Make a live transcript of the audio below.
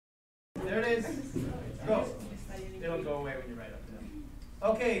There it is. Go. It'll go away when you write up there.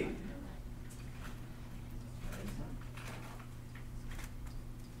 Okay.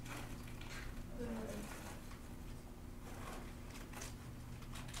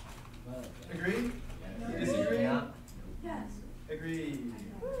 Agree? Disagree? Yes. Agree.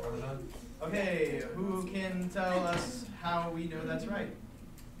 Okay, who can tell us how we know that's right?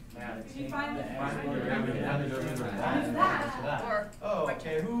 You find the Oh,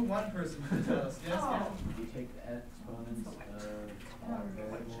 okay, one person can tell us? Yes, yeah? You take the exponents of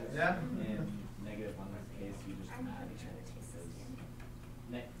variables, Yeah? and negative one is the case, you just add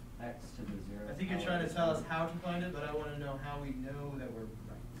x to the 0. I think you're trying to tell us how to find it, but I want to know how we know that we're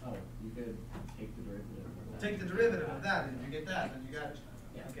right. Oh, you could take the derivative of that. Take the derivative of that, and you get that, and you got it.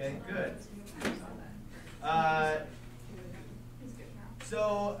 Yeah. Okay, good.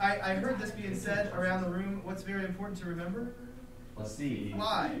 So I heard this being said around the room. What's very important to remember? Let's see.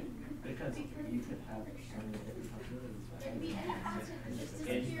 Why? Because you could have so many different possibilities.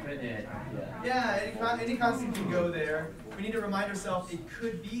 Yeah, any constant can go there. We need to remind ourselves it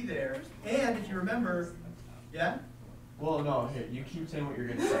could be there. And if you remember, yeah? Well, no, here, you keep saying what you're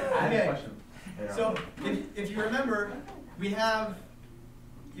going to say. I have Okay. a question. So if you remember, we have,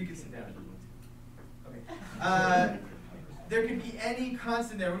 you can sit down if you want to. Okay. There could be any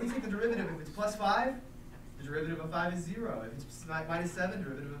constant there. When you take the derivative, if it's plus 5, the derivative of 5 is 0. If it's minus 7,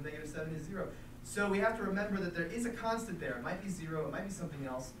 derivative of negative 7 is 0. So we have to remember that there is a constant there. It might be 0, it might be something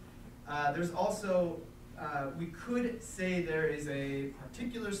else. There's also, we could say there is a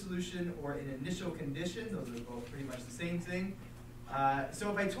particular solution or an initial condition. Those are both pretty much the same thing.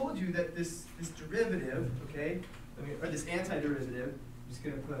 So if I told you that this derivative, okay, or this antiderivative, I'm just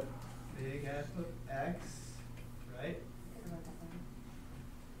going to put big F of x, right?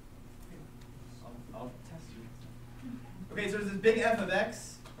 I'll test you. Okay, so there's this big F of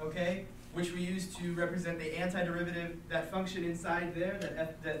x, okay, which we use to represent the antiderivative, that function inside there,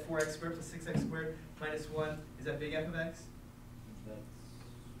 that 4x squared plus 6x squared minus 1, is that big F of x?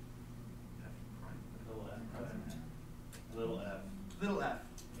 Little f. Little f.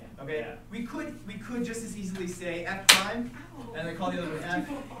 Yeah. Okay. Yeah. We could just as easily say f prime, and then call the other one f.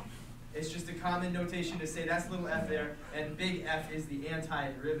 It's just a common notation to say that's little f there, and big F is the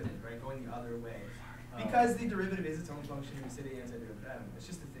antiderivative, right, going the other way. Because the derivative is its own function, we say the antiderivative. I don't know, it's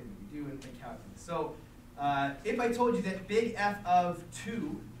just a thing that we do in calculus. So if I told you that big F of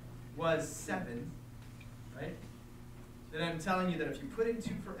 2 was 7, right, then I'm telling you that if you put in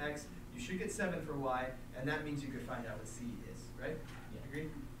 2 for x, you should get 7 for y, and that means you could find out what c is, right? Yeah. Agree?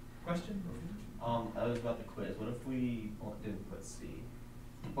 Question? That was about the quiz. What if we didn't put C?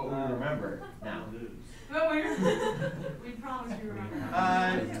 But we remember now. But we promise you remember.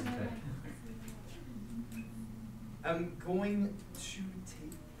 I'm going to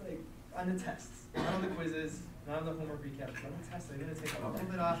take, like, on the tests, not on the quizzes, not on the homework recap, but on the tests, I'm going to take a little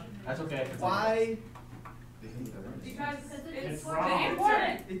bit off. That's okay. Why? Because it's important.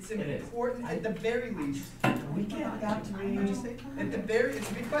 important. It's important at the very least. We get back to me. It's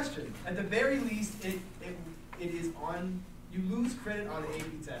a good question. At the very least, it is on, you lose credit on the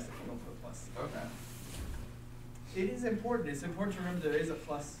AP test if you don't put plus. Okay. It is important. It's important to remember there is a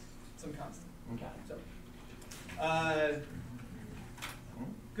plus, some constant. Okay. So,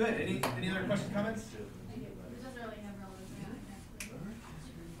 good. Any other questions, comments? It doesn't really have relevance.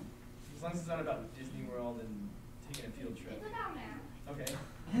 As long as it's not about Disney World and taking a field trip. It's about math. Okay.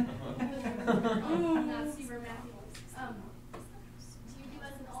 Not super math. Do you give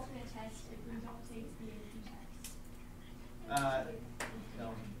us an alternate test if we don't take the AP test? No.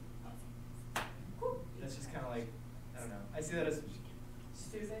 That's just kind of like, I don't know. I see that as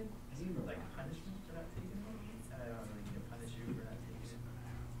stupid. Like punishment for not taking it. And I don't really need to punish you for not taking it.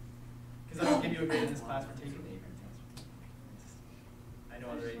 Because I don't give you a grade in this class for taking the AP test. I know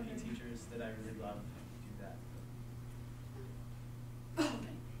other AP teachers that I really love who do that.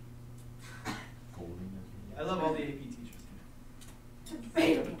 I love all the AP teachers.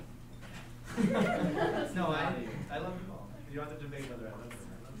 No, I love them all. You don't have to debate whether I love them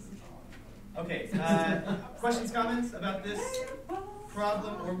or not. Okay, questions, comments about this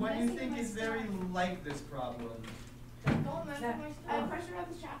problem, or what you think is very like this problem? Don't mess with my stuff. I have a question about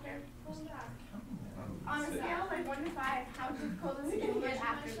this chapter. On a scale of like 1 to 5, how difficult is it to get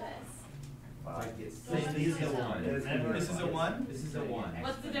after this? This is a 1. This is a 1? This is a 1.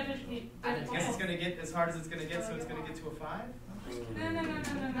 What's the definition? I guess it's going to get as hard as it's going to get, so it's going to get to a 5? No,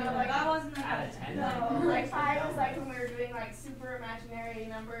 like that wasn't the Out of 10. No, like 5 was like when we were doing like super imaginary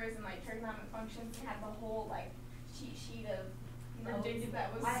numbers and like trigonometric functions. We had the whole like cheat sheet of notes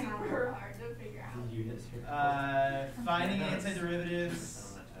that was super hard to figure out. Did you hit zero? Finding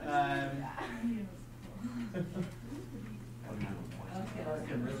antiderivatives.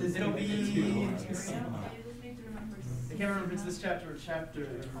 It'll be. I can't remember if it's this chapter or chapter. So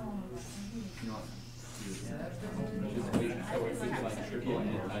we're thinking like triple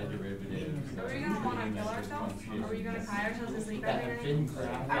antiderivatives. Are we gonna wanna kill ourselves? Are we gonna tie ourselves to sleep every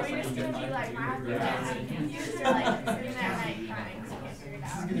night? Are we just gonna be like math class confused or like sitting there at night crying because we can't figure it out?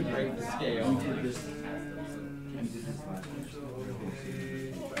 This is gonna break the scale.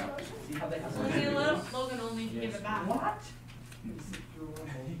 Only a little Logan only can give it back. What?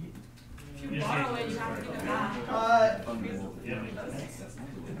 If you borrow it, you have to give it back.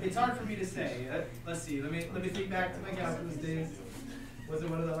 It's hard for me to say. Let's see. Let me think back to my calculus days. Was it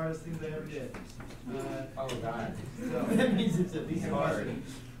one of the hardest things I ever did? Oh God. So That means it's at least hard.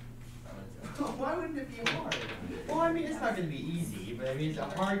 why wouldn't it be hard? Well, I mean, it's not gonna be easy, but I mean, it's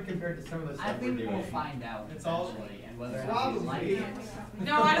hard compared to some of the I stuff we're think doing. we'll find out It's all- eventually, and whether or not we like Probably. it.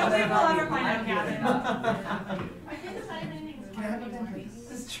 No, I don't think we'll ever find out, Gavin. I think the side things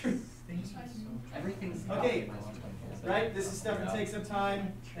That's true. Everything's Okay. Right? This is stuff that takes up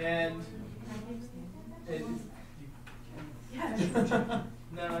time and it, no,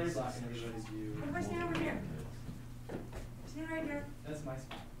 you're blocking everybody's view. What if I stand over here? Stand right here. That's my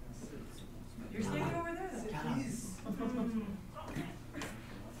spot. You're standing over there though. Please.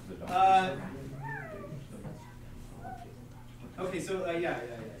 Okay, so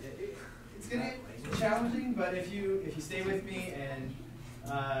it's gonna be challenging, but if you stay with me and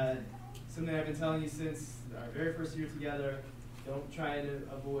something I've been telling you since our very first year together, don't try to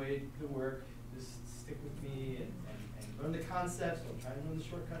avoid the work. Just stick with me and learn the concepts. Don't try to learn the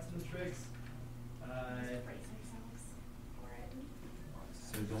shortcuts and the tricks.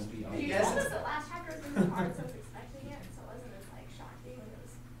 So don't be You Yes. told us that last chapter was gonna be hard, so I was expecting it, so it wasn't as like shocking when it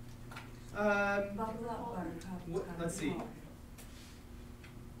was. Let's see.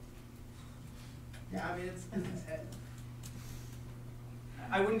 Yeah, I mean,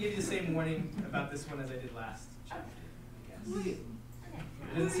 I wouldn't give you the same warning about this one as I did last chapter, I guess. It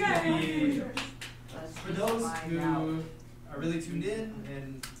doesn't seem to be, for those who are really tuned in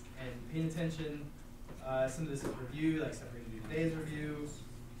and paying attention, some of this is review, like stuff we're going to do today's review,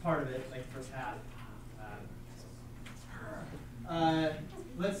 part of it, like the first half.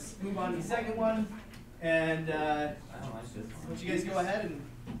 Let's move on to the second one, and I don't like this one. let you guys go ahead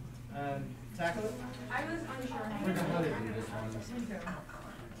and tackle it. I was unsure how We're gonna have to to do this one.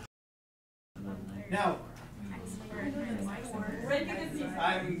 Now, break it in pieces.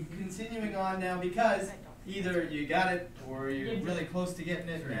 I'm continuing on now because either you got it or you're really close to getting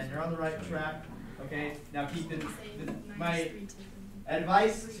it and you're on the right track. Okay, now keep it. My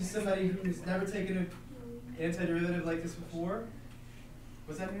advice to somebody who's never taken an antiderivative like this before.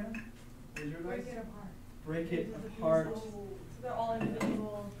 What's that, Hannah? What is your advice? Break it apart. Break it apart. So they're all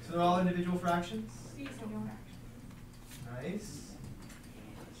individual. So they're all individual fractions? Pieces of your action. Nice.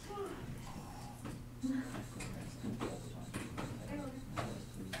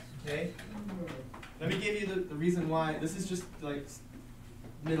 Okay. Let me give you the reason why. This is just like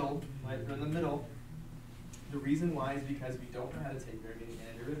middle, right? We're in the middle. The reason why is because we don't know how to take very many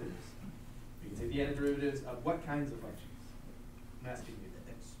antiderivatives. We can take the antiderivatives of what kinds of functions? I'm asking you.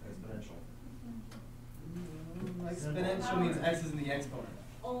 Exponential. Exponential means x is in the exponent.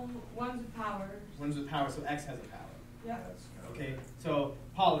 Ones with power. Ones with power, so x has a power. Yeah. Okay, so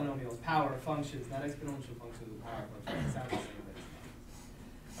polynomials, power functions, not exponential functions with power functions. It sounds the same, but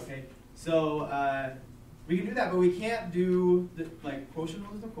it's not. Okay, so we can do that, but we can't do the quotient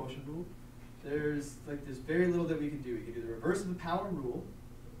rule. There's no quotient rule. There's very little that we can do. We can do the reverse of the power rule,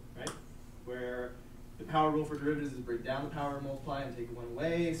 right? Where the power rule for derivatives is bring down the power and multiply and take one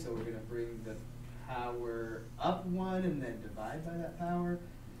away. So we're going to bring the power up one and then divide by that power.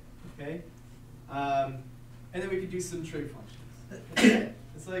 Okay, and then we could do some trig functions.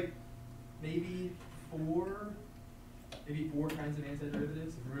 It's like maybe four kinds of antiderivatives.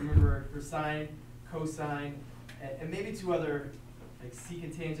 If you remember, for sine, cosine, and maybe two other, like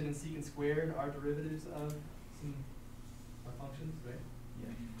secant tangent and secant squared are derivatives of some functions, right?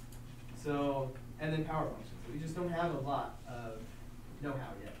 Yeah. So, and then power functions. We just don't have a lot of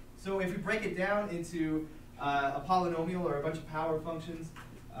know-how yet. So if we break it down into a polynomial or a bunch of power functions,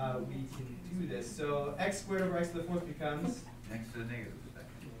 we can do this. So x squared over x to the fourth becomes Next to the negative.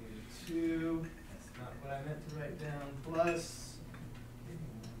 -2. That's not what I meant to write down. Plus, there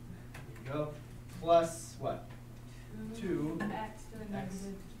you go. Plus what? 2. X to the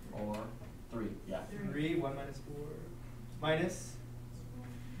negative. Or 3. Yeah. 3. 1 minus 4. Minus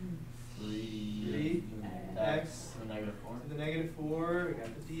 3 x to the negative 4. to the -4. We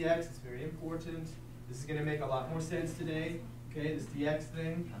got the dx. It's very important. This is going to make a lot more sense today Okay, this dx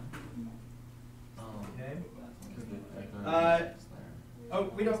thing. Okay. Uh, Oh,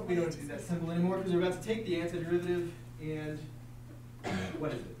 we don't do that simple anymore because we're about to take the antiderivative and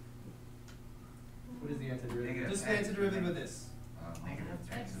what is it? What is the antiderivative? Negative Just the x. antiderivative of this. Negative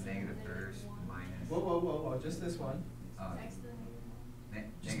x is negative third minus. Whoa, just this one. X to the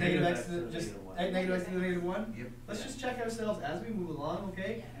Just Negative negative x x to to the, the just negative one. negative x to the negative 1? Yep. Let's just check ourselves as we move along,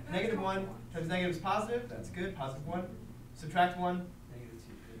 okay? Negative 1 times negative is positive, that's good, positive 1. Subtract 1, negative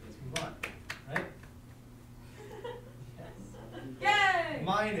 2, good, let's move on, right? Yay!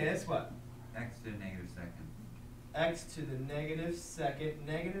 Minus what? X to the negative second. X to the negative second,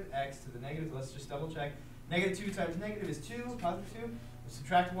 negative x to the negative, let's just double check. Negative 2 times negative is 2, positive 2. We'll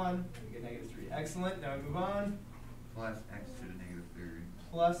subtract 1, we get negative 3. Excellent, now we move on. Plus x to the negative third.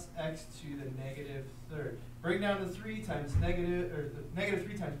 Plus x to the negative third. Break down the 3 times negative, or the negative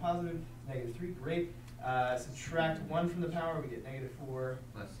 3 times positive, negative 3, great. Subtract 1 from the power, we get negative 4.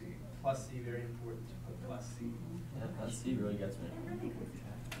 Plus c. Plus c, very important to put plus c. Yeah, plus C really gets me.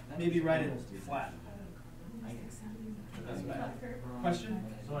 Maybe write it flat. That's bad. Question?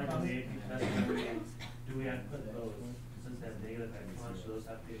 So like on the AP test, do we have to put those, since they have negative x lunch, those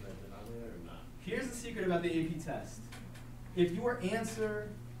have to be in the denominator or not? Here's the secret about the AP test. If your answer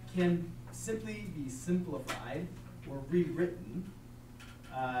can simply be simplified or rewritten,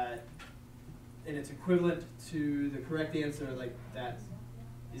 and it's equivalent to the correct answer, like that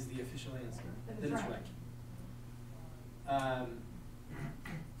is the official answer, then it's right.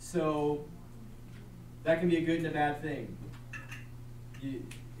 So that can be a good and a bad thing. You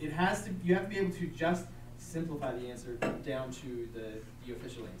have to be able to just simplify the answer down to the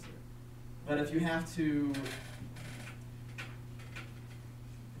official answer. But if you have to,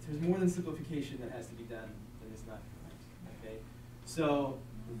 if there's more than simplification that has to be done, then it's not correct. Okay. So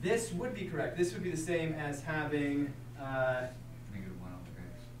this would be correct. This would be the same as having. Negative 1 over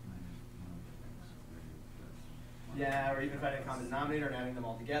x minus 1 over x squared plus 1. Yeah, or even finding a common denominator and adding them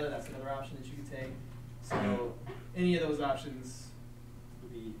all together. That's another option that you could take. So any of those options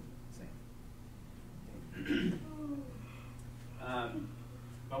would be the same.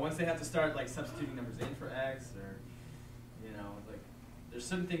 But once they have to start like substituting numbers in for x, or like there's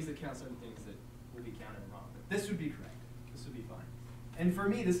certain things that count, certain things that will be counted wrong. But this would be correct. This would be fine. And for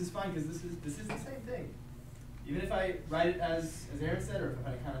me, this is fine because this is the same thing. Even if I write it as Aaron said, or if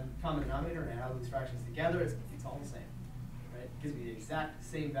I find a common denominator and add all these fractions together, it's all the same. Right? It gives me the exact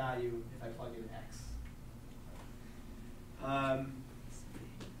same value if I plug in x.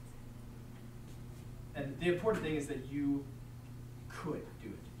 And the important thing is that you could do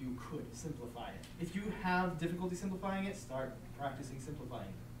it. You could simplify it. If you have difficulty simplifying it, start practicing simplifying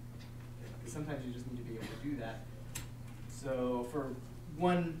it. Because sometimes you just need to be able to do that. So for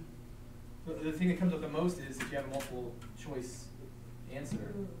one, the thing that comes up the most is if you have a multiple choice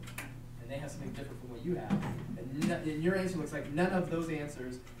answer, and they have something different from what you have, and your answer looks like none of those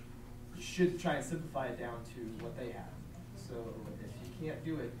answers, you should try and simplify it down to what they have. So if you can't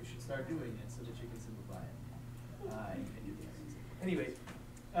do it, you should start doing it so that you can simplify it. And do the answers. Anyway,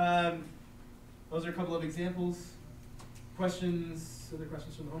 those are a couple of examples. Questions? Other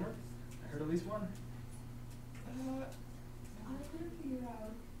questions from the homework? I heard at least one. I couldn't figure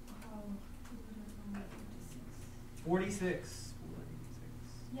out how to put it on 46. 46.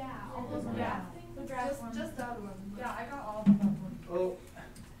 Yeah, all those Yeah. graph things. The graph just, one. just that one. Yeah, I got all of that one. Oh,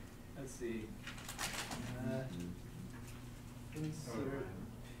 let's see. Insert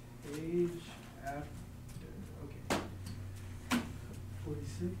page after. Okay.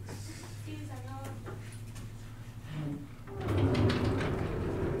 46. These I know.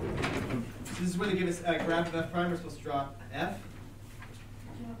 So this is where they give us a graph of f prime. We're supposed to draw f.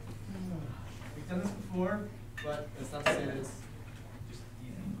 We've done this before, but that's not to say that it's just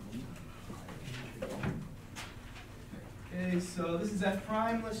easy. Okay, so this is f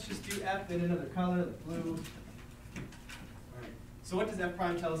prime. Let's just do f in another color, the blue. All right. So what does f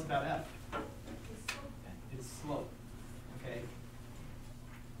prime tell us about f? Its slope. Okay.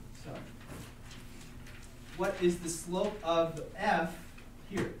 So what is the slope of f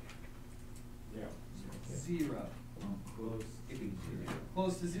here? 0. Close.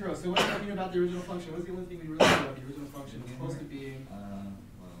 Close to 0. So what does that mean about the original function? What's the only thing we really know about the original function? It's supposed to be.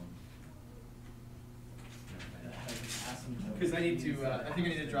 Because I need to. I think I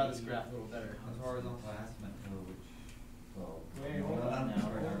need to draw this graph a little better. That's horizontal asymptote, which. Well, Wait, hold on now.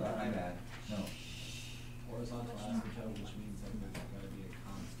 Hold on, my bad. No. Horizontal asymptote, which means that there's gotta be a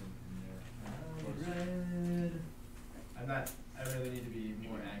constant in there. Red. I'm not. I really need to be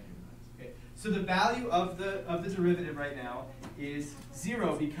more accurate on this. Okay. So the value of the derivative right now is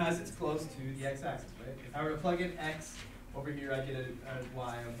 0 because it's close to the x-axis, right? If I were to plug in x Over here, I get a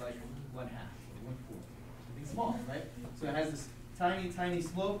y of like 1/2 or 1/4. Something small, right? So it has this tiny, tiny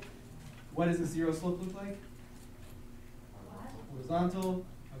slope. What does the zero slope look like? Horizontal.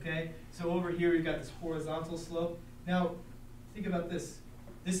 Okay. So over here, we've got this horizontal slope. Now, think about this.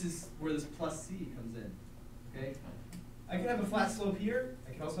 This is where this plus c comes in. Okay. I could have a flat slope here.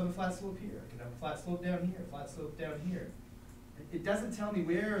 I could also have a flat slope here. I could have a flat slope down here, flat slope down here. It doesn't tell me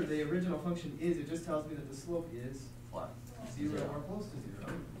where the original function is. It just tells me that the slope is Flat. 0 or close to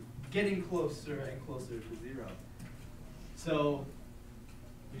 0. Getting closer and closer to 0. So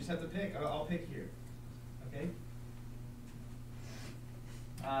we just have to pick. I'll pick here. Okay?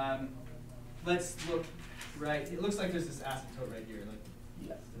 Let's look right. It looks like there's this asymptote right here, like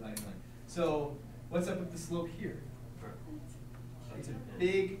Yes. dividing line. So what's up with the slope here? It's a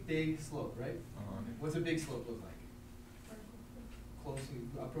big, big slope, right? What's a big slope look like? Closely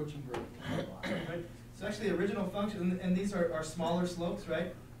approaching vertical. Right? So actually, the original function, and these are smaller slopes,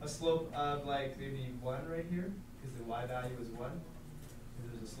 right? A slope of like maybe 1 right here, because the y value is 1.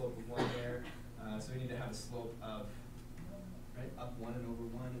 There's a slope of 1 there. So we need to have a slope of up 1 and over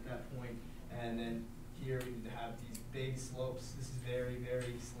 1 at that point. And then here we need to have these big slopes. This is very,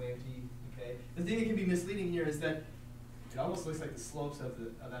 very slanty. Okay. The thing that can be misleading here is that it almost looks like the slopes of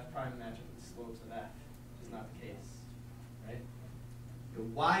f prime match up with the slopes of f, which is not the case, right? The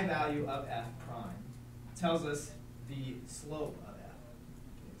y value of f prime tells us the slope of f.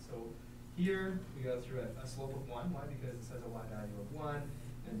 Okay, so here we go through a slope of 1. Why? Because it says a y value of 1,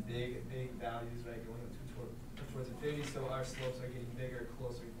 and big, big values, right, going towards infinity. So our slopes are getting bigger,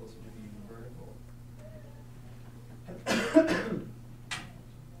 closer and closer to being vertical.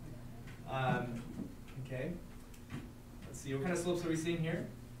 Okay. Let's see, what kind of slopes are we seeing here?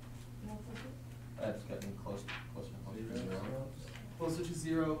 That's getting closer to 0. Closer to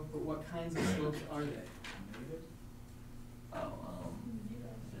 0, but what kinds of slopes are they? Oh,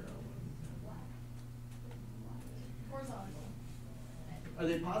 0. Horizontal. Are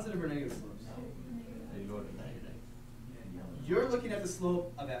they positive or negative slopes? They go to negative. You're looking at the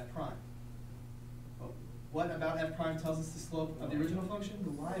slope of f prime. Well, what about f prime tells us the slope of the original function?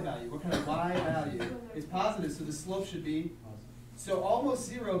 The y value. What kind of y value is positive? So the slope should be so almost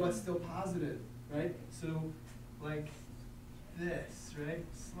 0, but still positive, right? So like this, right?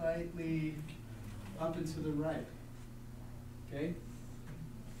 Slightly up and to the right. Okay.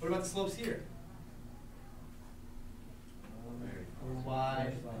 What about the slopes here? The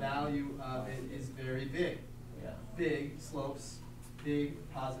y value of it is very big. Yeah. Big slopes, big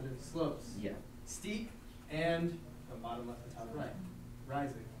positive slopes. Yeah. Steep and from bottom left to top right,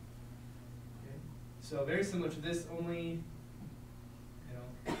 rising. Okay. So very similar to this, only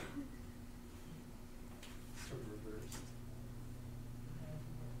sort of reversed.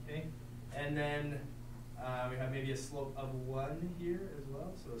 Okay, and then we have maybe a slope of 1 here as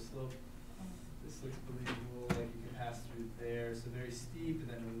well. So a slope. This looks believable, like you can pass through there. So very steep, and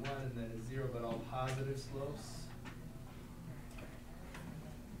then a 1, and then a 0, but all positive slopes.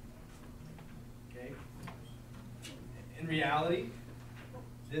 Okay. In reality,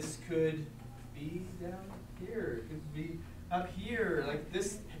 this could be down here. It could be up here. Like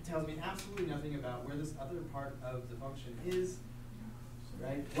this tells me absolutely nothing about where this other part of the function is.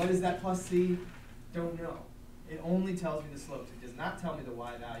 Right? What is that plus c? Don't know. It only tells me the slopes. It does not tell me the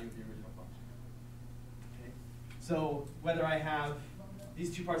y value of the original function. Okay? So whether I have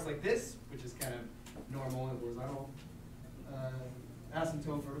these two parts like this, which is kind of normal and horizontal,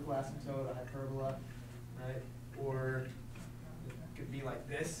 asymptote, vertical asymptote, a hyperbola, right? Or it could be like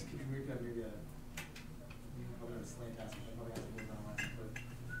this. It could be maybe probably not a slant asymptote, probably has a horizontal asymptote.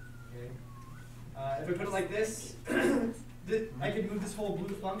 Okay. If I put it like this, I could move this whole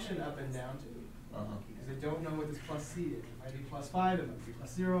blue function up and down too. Because I don't know what this plus c is. It might be plus 5, it might be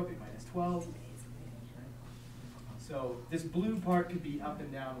plus 0, it might be minus 12. So this blue part could be up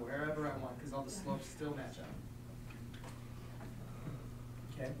and down wherever I want because all the slopes still match up.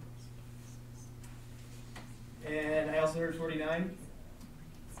 Okay. And I also heard 49.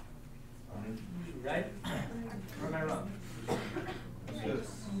 Right? Or am I wrong?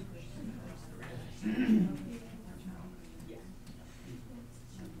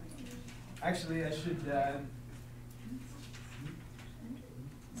 Actually, I should. I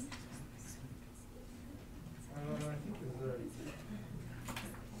think it was already.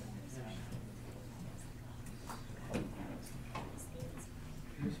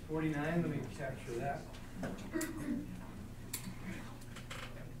 Here's 49. Let me capture that.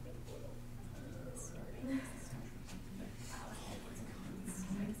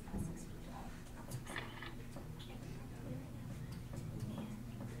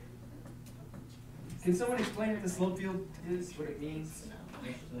 Can someone explain what the slope field is, what it means?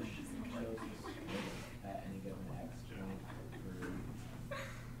 This just shows the slope at any given x point for a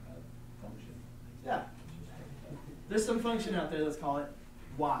function. Yeah. There's some function out there, let's call it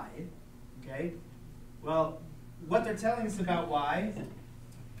y, okay? Well, what they're telling us about y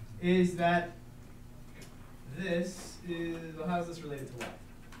is that this is, well, how is this related to y?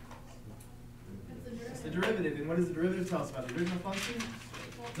 It's the derivative, and what does the derivative tell us about the original function?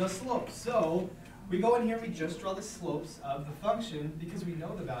 The slope. So, we go in here, we just draw the slopes of the function because we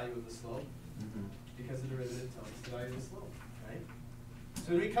know the value of the slope, because the derivative tells us the value of the slope, right?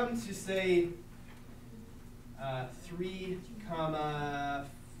 So we come to say 3, comma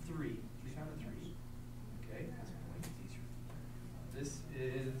 3. 3, comma 3. Okay, that's a point. This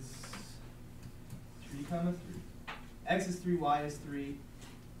is 3, comma 3. X is 3, y is 3.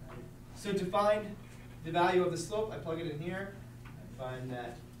 So to find the value of the slope, I plug it in here. I find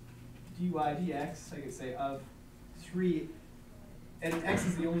that dy dx, I could say of 3, and x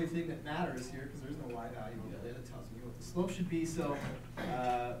is the only thing that matters here because there's no y value over there that tells me what the slope should be. So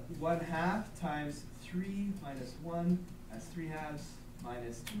 1/2 times 3 minus 1, that's 3 halves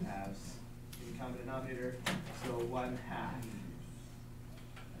minus 2 halves in the common denominator, so 1/2.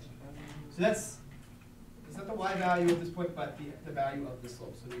 So that's not the y value at this point, but the value of the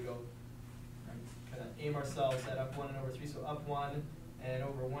slope. So we go kind of aim ourselves at up 1 and over 3, so up 1 and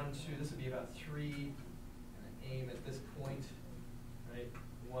over 1, 2, this would be about 3, and then aim at this point, right?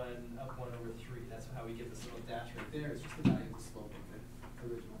 1, up 1 over 3. That's how we get this little dash right there. It's just the value of the slope of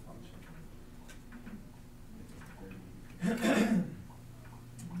the original function.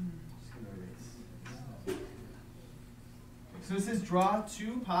 Just gonna erase. So it says draw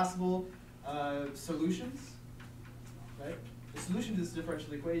 2 possible solutions, right? The solution to this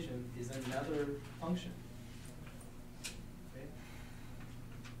differential equation is another function. Okay?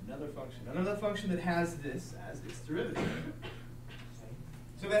 Another function that has this as its derivative. Okay?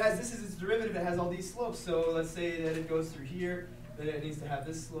 So if it has this as its derivative, it has all these slopes. So let's say that it goes through here, then it needs to have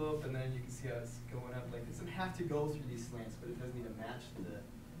this slope, and then you can see how it's going up. Like, it doesn't have to go through these slants, but it does need to match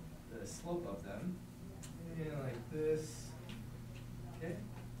the slope of them. And like this. Okay?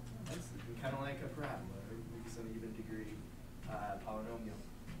 That's kind of like a parabola, or maybe some even degree polynomial.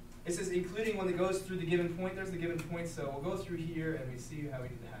 It says including when it goes through the given point. There's the given point, so we'll go through here and we see how we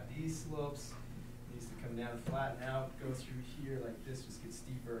need to have these slopes. It needs to come down, flatten out, go through here like this, just get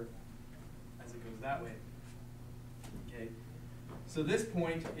steeper as it goes that way. Okay, so this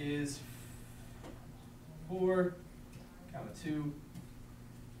point is 4, comma 2.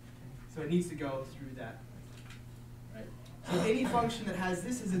 So it needs to go through that. Right. So any function that has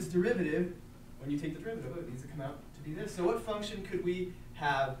this as its derivative, when you take the derivative, it needs to come out to be this. So what function could we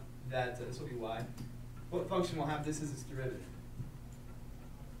have that, this will be y, what function will have this as its derivative?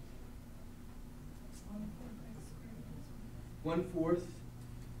 One fourth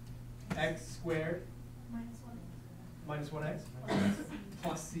x squared minus 1x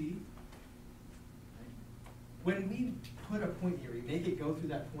plus c. When we put a point here, we make it go through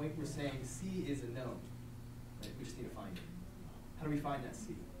that point, we're saying c is a known. Right? We just need to find it. How do we find that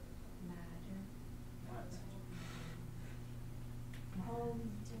c?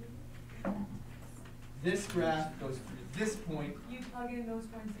 This graph goes through this point. You plug in those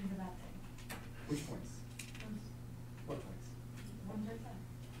points into that thing. Which points? What points? One right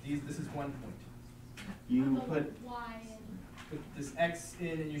there. This is one point. You put, Y Put this x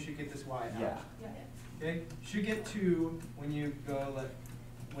in and you should get this y out. yeah. Yeah. Okay? Should get 2 when you go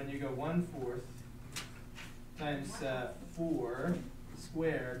 1/4 times 4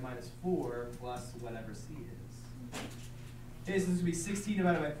 squared minus 4 plus whatever c is. Okay, so this will be 16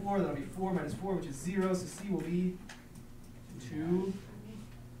 divided by 4, that'll be 4 minus 4, which is 0, so c will be 2.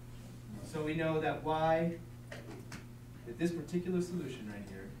 So we know that y, that this particular solution right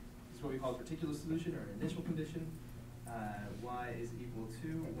here, is what we call a particular solution or an initial condition. Y is equal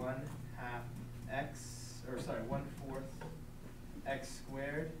to 1/2 x, or sorry, 1/4 x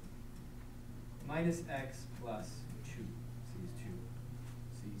squared minus x plus 2. C is 2.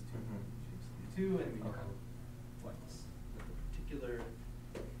 C is 2. Mhm. 2, and we know Okay. what's the particular.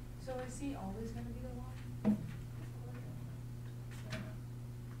 So is C always going to be the one?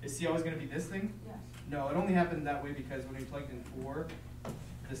 Is C always going to be this thing? Yes. No, it only happened that way because when we plugged in 4,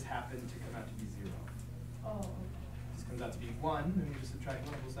 this happened to come out to be 0. Oh, okay. This comes out to be 1, and we just subtract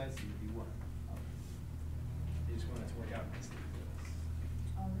 1 on both sides, so it would be 1. You just want it to work out nicely for us.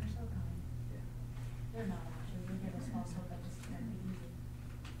 Oh, they're so kind. Yeah. They're not actually. They give us small stuff that just can't be easy.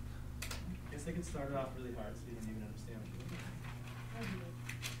 Guess I could start it off really hard so you didn't even understand what you're looking at. I do.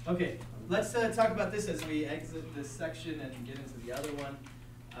 Okay, let's talk about this as we exit this section and get into the other one.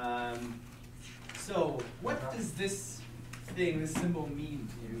 So, what does this thing, this symbol mean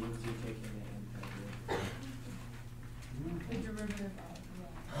to you? The derivative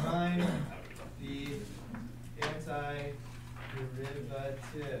of. Find the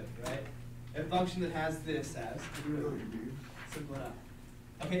antiderivative, right? A function that has this as the derivative. Simple enough.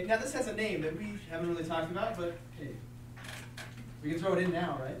 Okay, now this has a name that we haven't really talked about, but hey, we can throw it in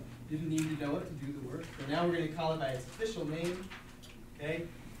now, right? You didn't need to know it to do the work. So now we're going to call it by its official name. Okay,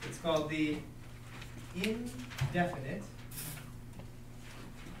 it's called the indefinite.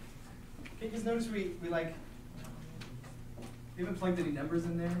 Okay, just notice we haven't plugged any numbers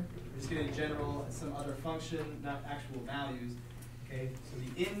in there. We're just getting general and some other function, not actual values. Okay, so the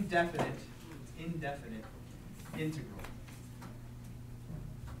indefinite integral.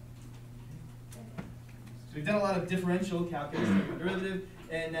 So we've done a lot of differential calculus, like derivative,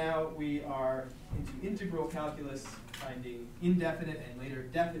 and now we are into integral calculus, finding indefinite and later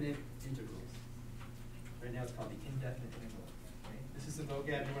definite integrals. Right now it's called the indefinite integral. Okay? This is a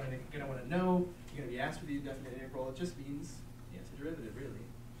vocab you're going to want to know. You're going to be asked for the indefinite integral. It just means the antiderivative, really,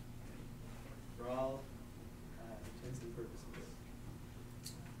 for all intents and purposes.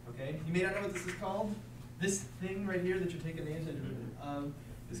 Okay, you may not know what this is called. This thing right here that you're taking the antiderivative of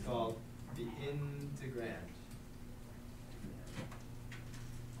is called the integrand.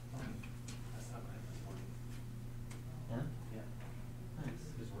 That's not bad this morning. Yeah? Yeah. Nice.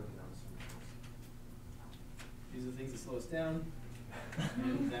 Just working on some. These are the things that slow us down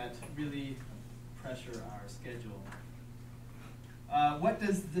and that really pressure our schedule. What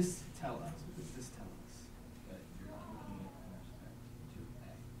does this tell us? What does this tell us? But you're looking at respect to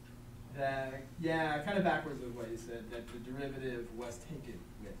x. That, yeah, kind of backwards with what you said, that the derivative was taken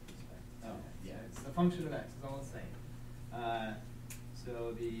with respect to Oh, x. yeah. It's a function of x, it's all the same.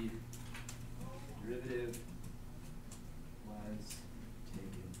 So the derivative was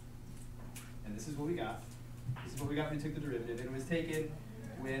taken. And this is what we got. This is what we got when we took the derivative. It was taken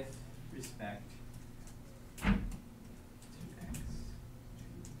with respect to x.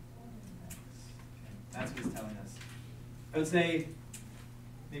 That's what it's telling us. I would say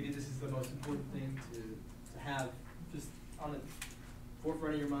maybe this is the most important thing to have just on the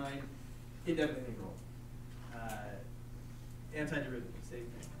forefront of your mind. Indefinite integral. Antiderivative, same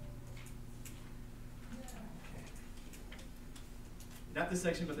thing. Okay. Not this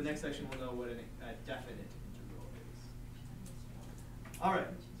section, but the next section will know what a definite integral is. All right.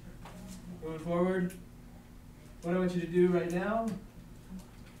 Moving forward, what I want you to do right now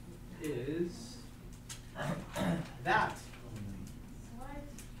is that.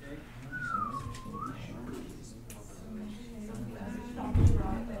 Okay.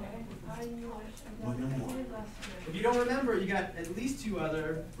 If you don't remember, you got at least 2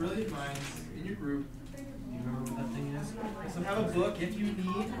 other brilliant minds in your group. Do you remember what that thing is? So have a book if you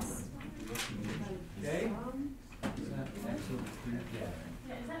need. Okay? Yeah, is that x over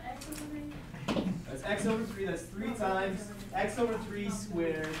 3? That's x over 3. That's 3 times x over 3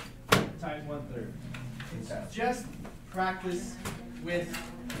 squared times 1/3. Okay. Just practice with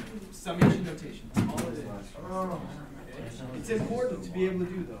summation notation. That's all it is. Okay? It's important to be able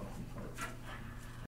to do, though.